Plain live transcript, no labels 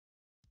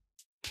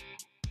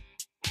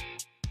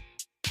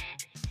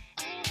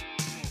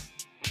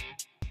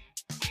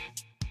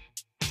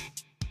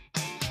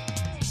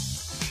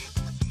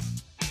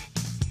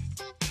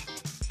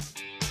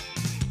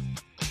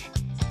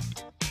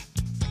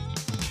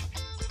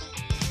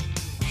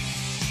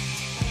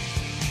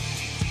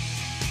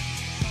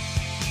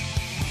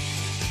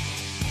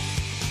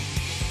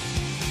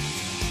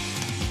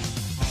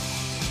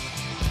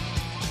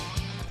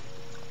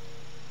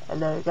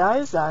Hello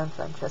guys, I'm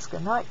Francesca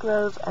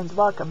Nightgrove and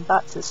welcome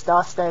back to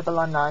Star Stable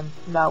Online.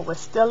 Now we're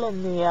still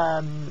in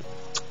the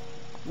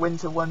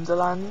Winter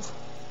Wonderland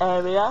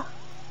area.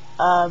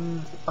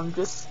 I'm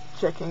just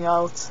checking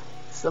out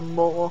some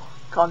more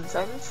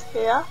content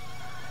here.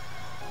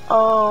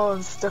 Oh,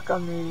 I'm stuck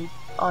on the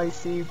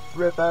icy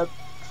river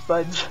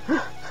fudge.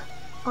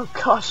 Oh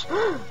gosh.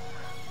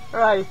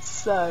 Right,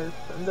 so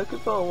I'm looking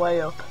for a way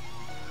up.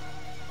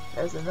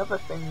 There's another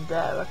thing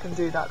there, I can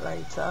do that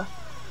later.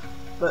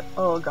 But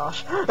oh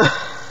gosh.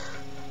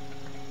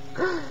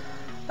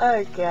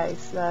 Okay,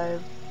 so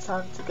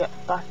time to get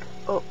back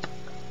up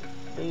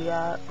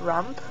the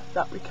ramp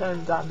that we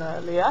came down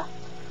earlier.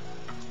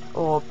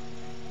 Or,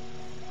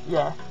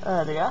 yeah,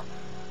 earlier.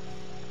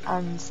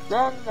 And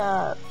then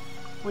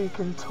we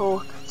can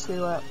talk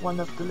to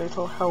one of the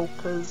little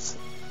helpers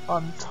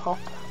on top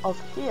of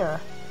here.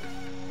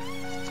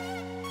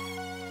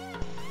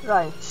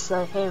 Right,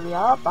 so here we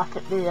are back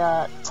at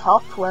the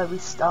top where we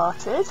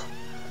started.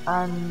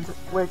 And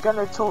we're going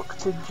to talk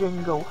to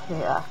Jingle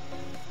here,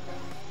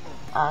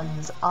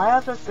 and I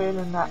have a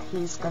feeling that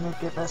he's going to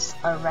give us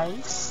a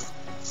race.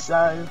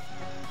 So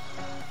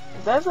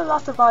there's a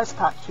lot of ice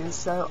patches,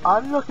 so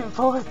I'm looking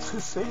forward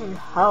to seeing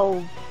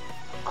how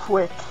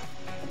quick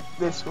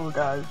this will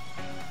go.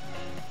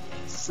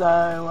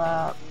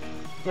 So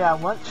yeah,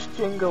 once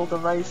Jingle the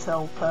race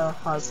helper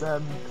has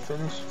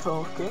finished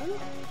talking,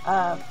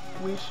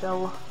 we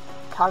shall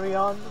carry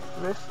on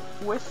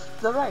with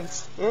the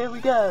race. Here we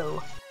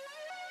go.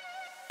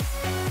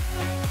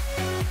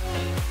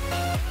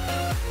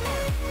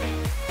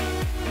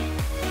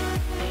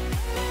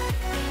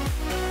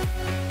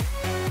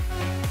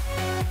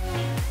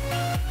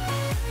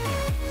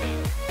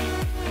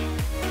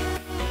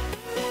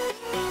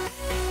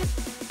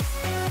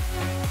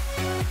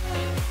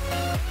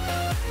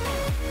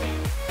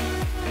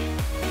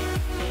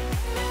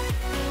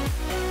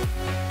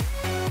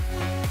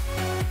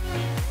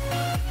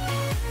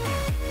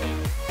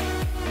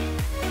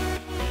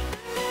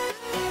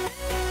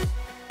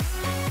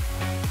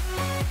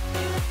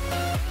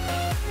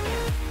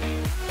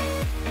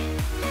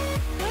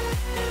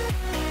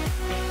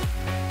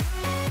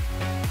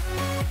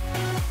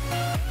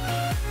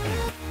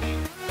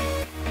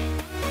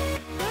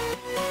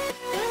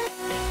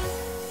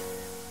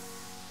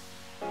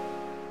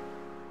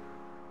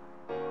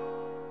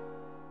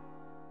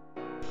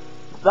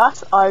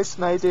 That ice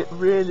made it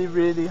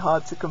really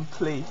hard to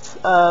complete.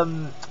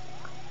 I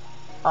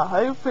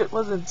hope it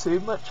wasn't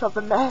too much of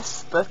a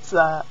mess, but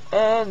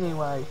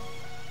anyway.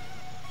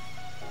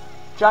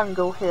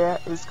 Jangle here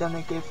is going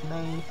to give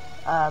me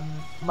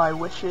my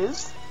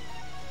wishes,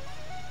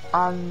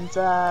 and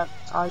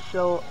I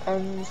shall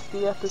end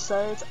the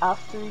episode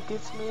after he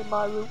gives me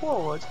my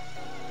reward.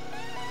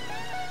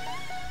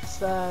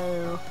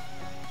 So,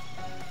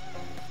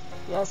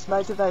 yes,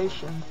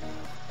 motivation.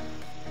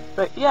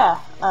 But yeah,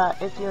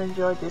 if you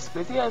enjoyed this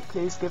video,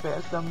 please give it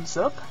a thumbs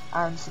up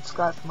and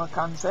subscribe for more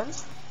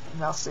content,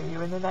 and I'll see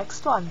you in the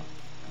next one.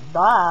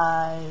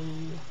 Bye!